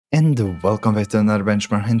And welcome back to another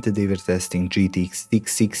benchmark, and today we're testing GTX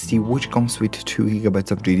 660, which comes with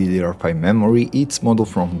 2GB of GDDR5 memory. It's model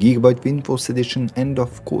from GIGABYTE Windforce edition, and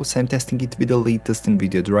of course I'm testing it with the latest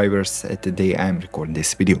NVIDIA drivers at the day I'm recording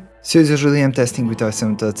this video. So as usually I'm testing with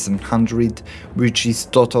i7-3700, which is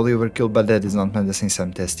totally overkill, but that is not matter since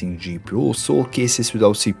I'm testing GPU. So all cases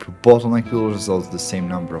without CPU bottleneck will result the same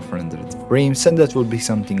number of rendered frames, and that will be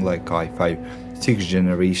something like i5 6th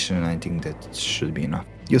generation. I think that should be enough.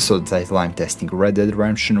 You saw the title, I'm testing Red Dead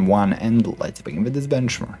Redemption 1, and let's begin with this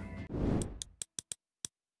benchmark.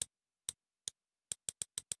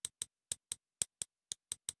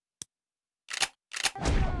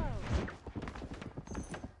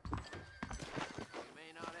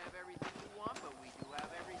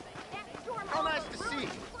 How nice to see you.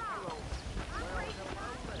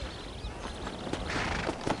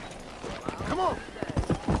 Come on.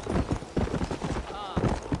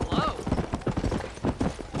 Hello.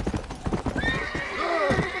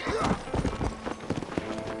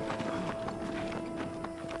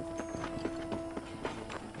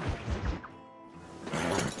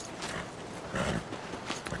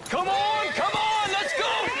 Come on, let's go!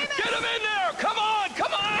 Get him in there! Come on!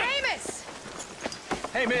 Amos!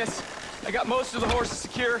 Hey, miss, I got most of the horses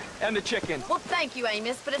secure and the chicken. Well, thank you,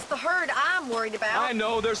 Amos, but it's the herd I'm worried about. I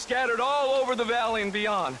know, they're scattered all over the valley and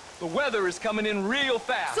beyond. The weather is coming in real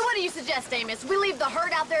fast. So what do you suggest, Amos? We leave the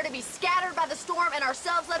herd out there to be scattered by the storm and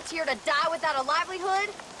ourselves left here to die without a livelihood?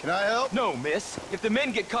 Can I help? No, miss. If the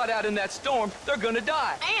men get caught out in that storm, they're gonna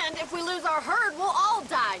die. And if we lose our herd, we'll all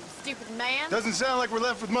die, you stupid man. Doesn't sound like we're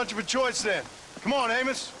left with much of a choice then. Come on,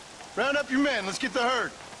 Amos. Round up your men. Let's get the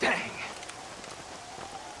herd. Dang.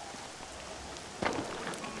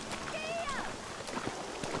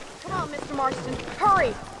 Come on, Mr. Marston.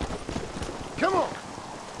 Hurry! Come on.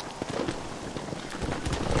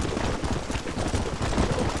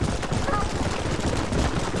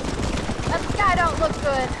 That sky don't look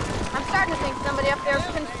good. I'm starting to think somebody up there is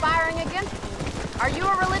conspiring against me. Are you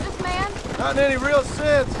a religious man? Not in any real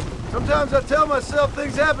sense. Sometimes I tell myself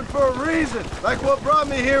things happen for a reason. Like what brought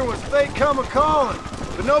me here was fate come a-calling.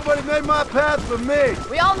 But nobody made my path for me.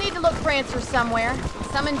 We all need to look for answers somewhere.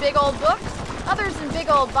 Some in big old books, others in big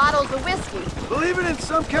old bottles of whiskey. Believing in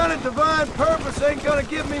some kind of divine purpose ain't gonna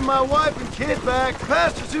give me my wife and kid back. The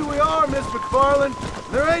past is who we are, Miss McFarland.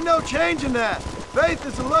 There ain't no changing that. Faith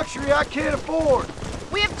is a luxury I can't afford.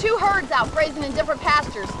 We have two herds out grazing in different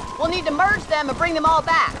pastures. We'll need to merge them and bring them all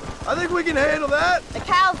back. I think we can handle that. The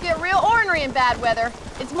cows get real ornery in bad weather.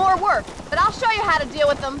 It's more work, but I'll show you how to deal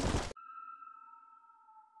with them.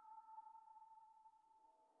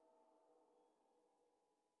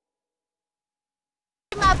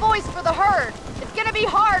 My voice for the herd. It's gonna be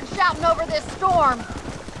hard shouting over this storm.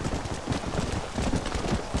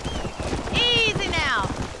 Easy now.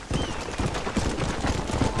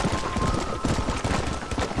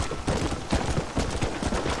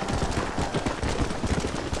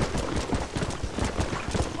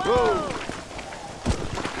 Whoa.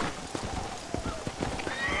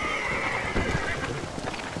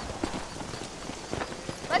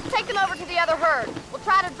 Let's take them over to the other herd. We'll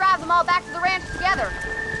try to drive them all back to the ranch together.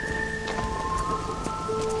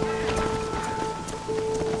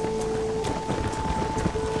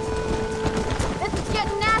 This is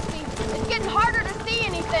getting nasty. It's getting harder to see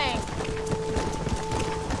anything.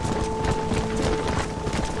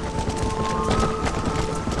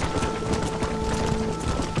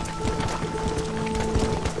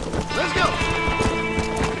 Let's go.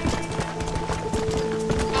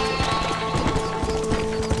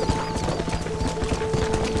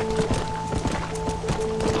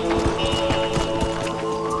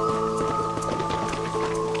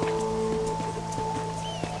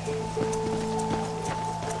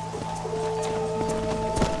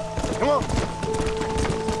 Come on.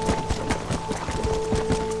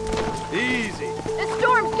 Easy. This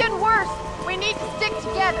storm's getting worse. We need to stick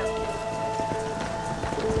together.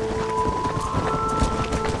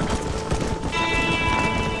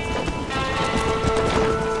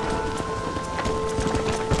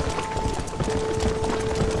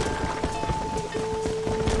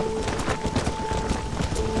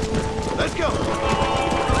 Let's go.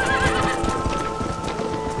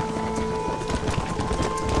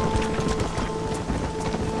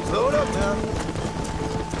 Slow it up now.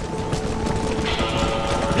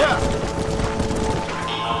 Yeah.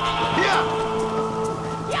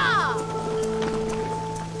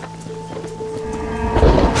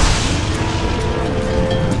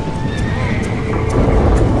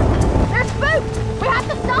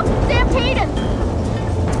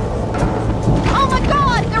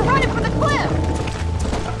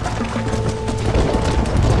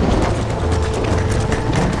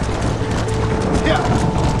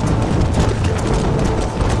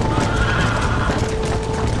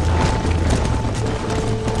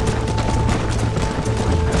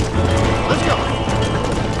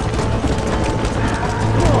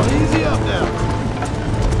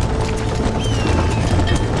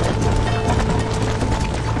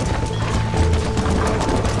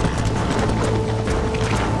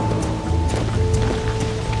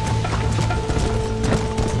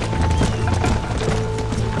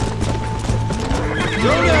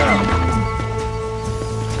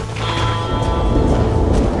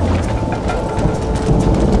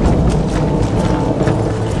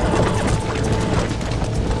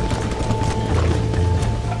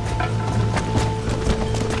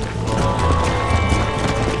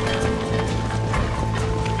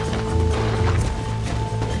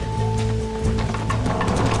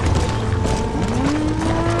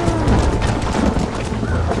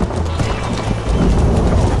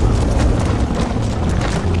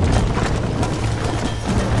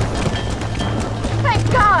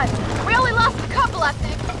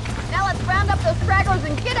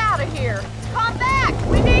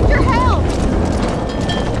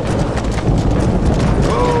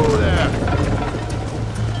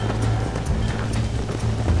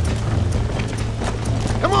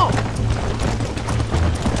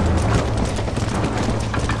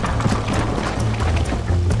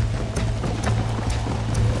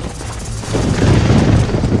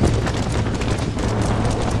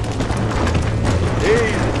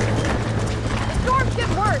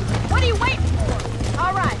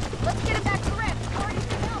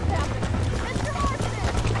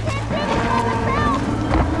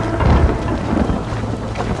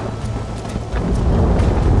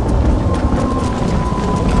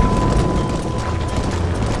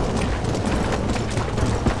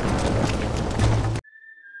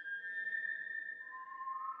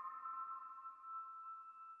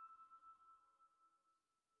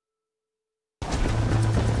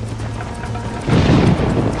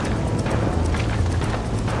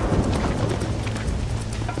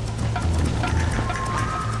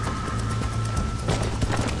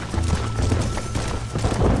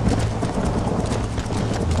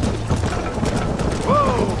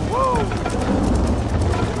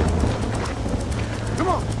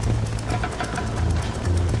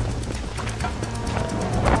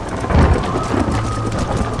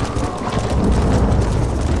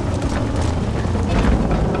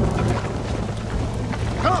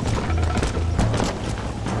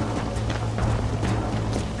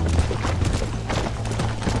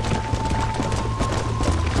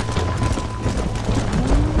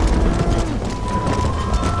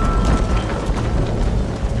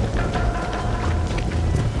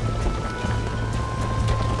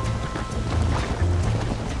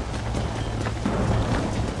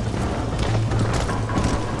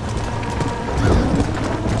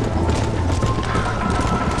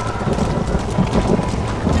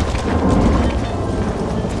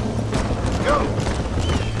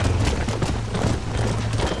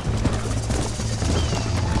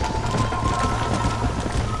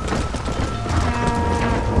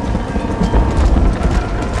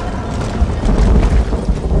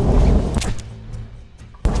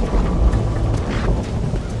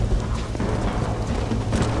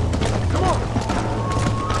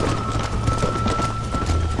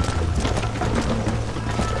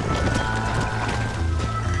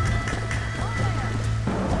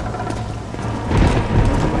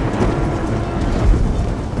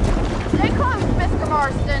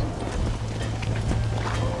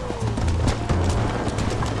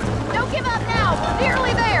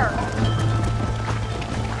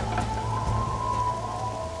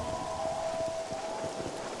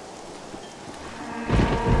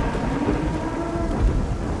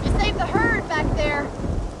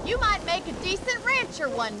 You might make a decent rancher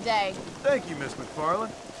one day. Thank you, Miss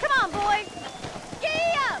McFarland. Come on, boys.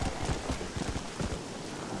 Giddy up!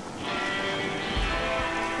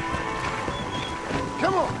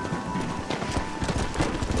 Come on!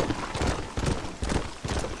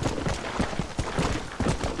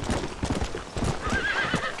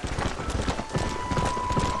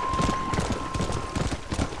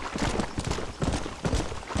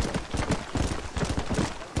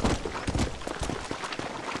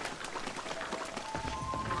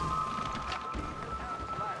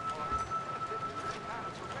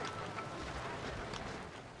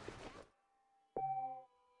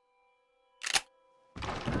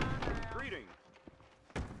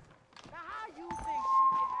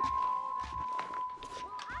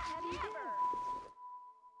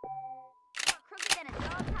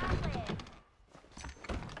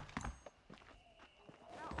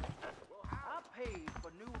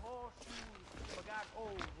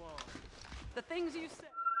 The things you said.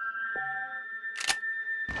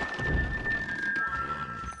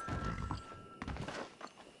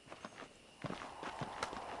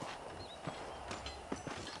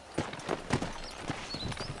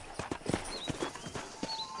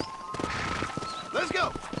 Let's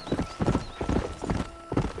go!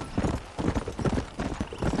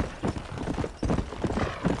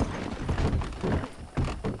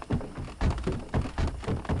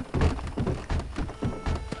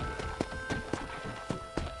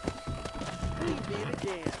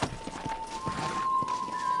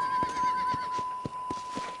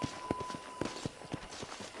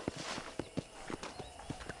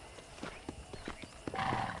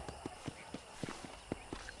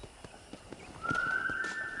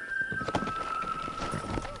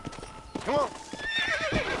 Come on.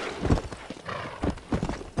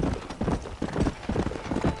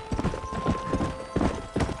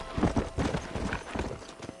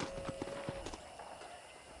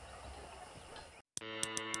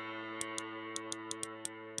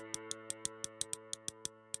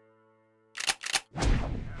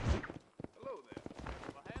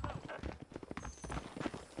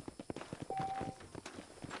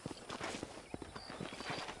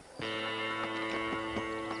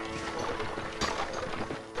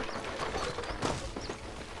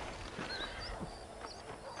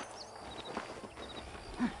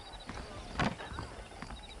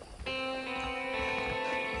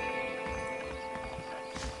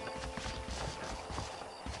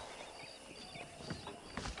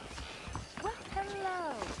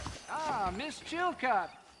 Miss Chilcott,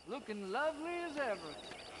 looking lovely as ever.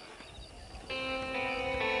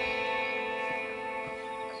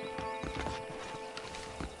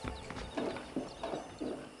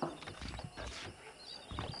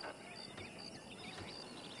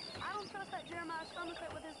 I don't trust that Jeremiah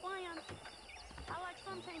Somerset with his plans. I like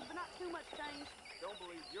some change, but not too much change. Don't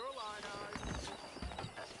believe your line, eyes.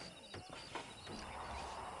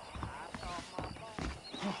 I saw my phone.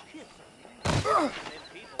 Shit. Them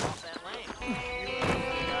people off that land.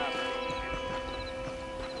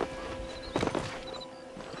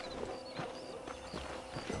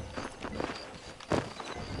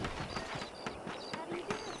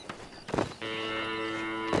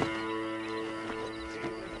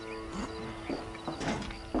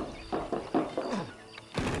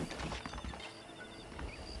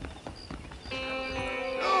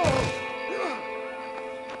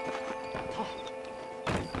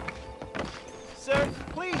 Sir,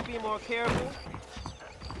 please be more careful.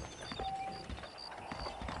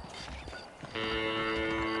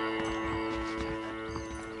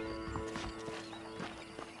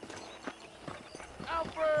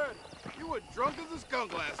 Alfred! You were drunk as a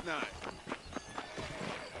skunk last night.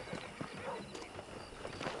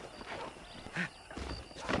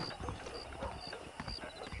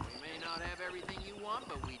 We may not have everything you want,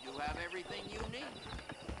 but we do have everything you need.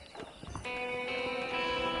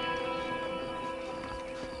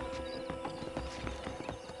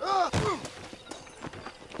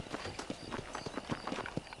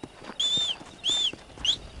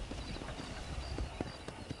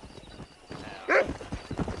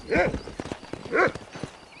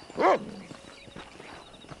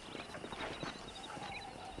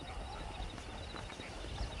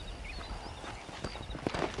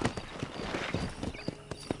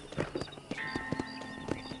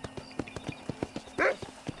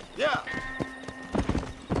 Yeah.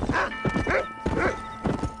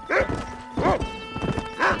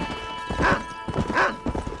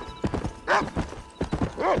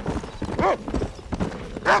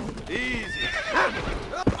 Easy.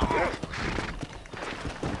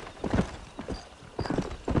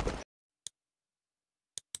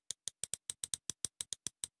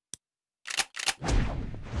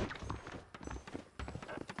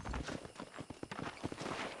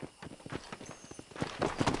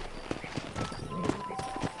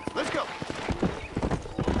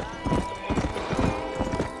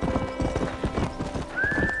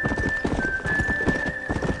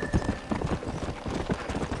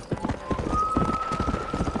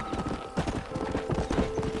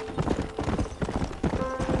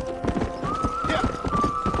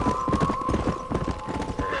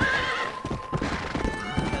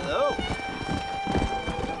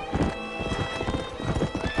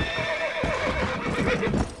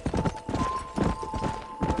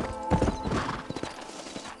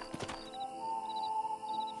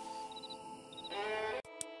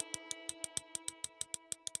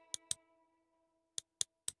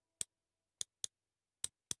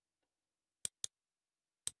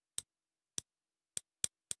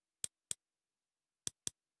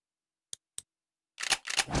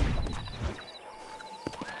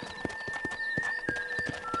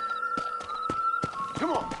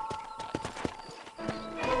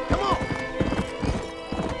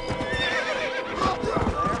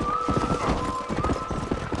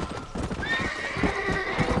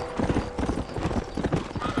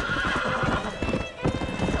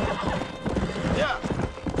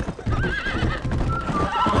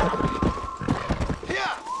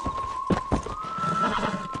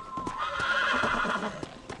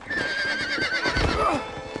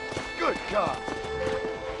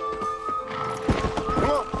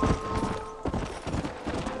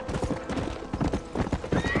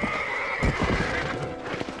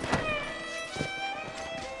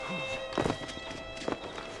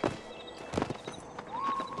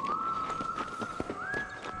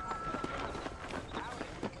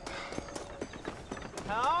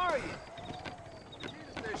 are you? She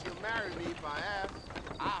said she'll marry me if I ask.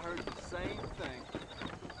 I heard the same thing.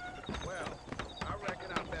 Well, I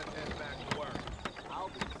reckon I best head back to work. I'll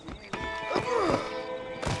be seeing you.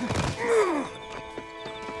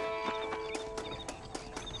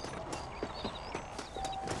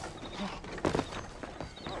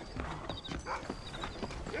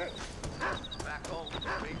 Back home,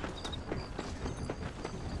 baby.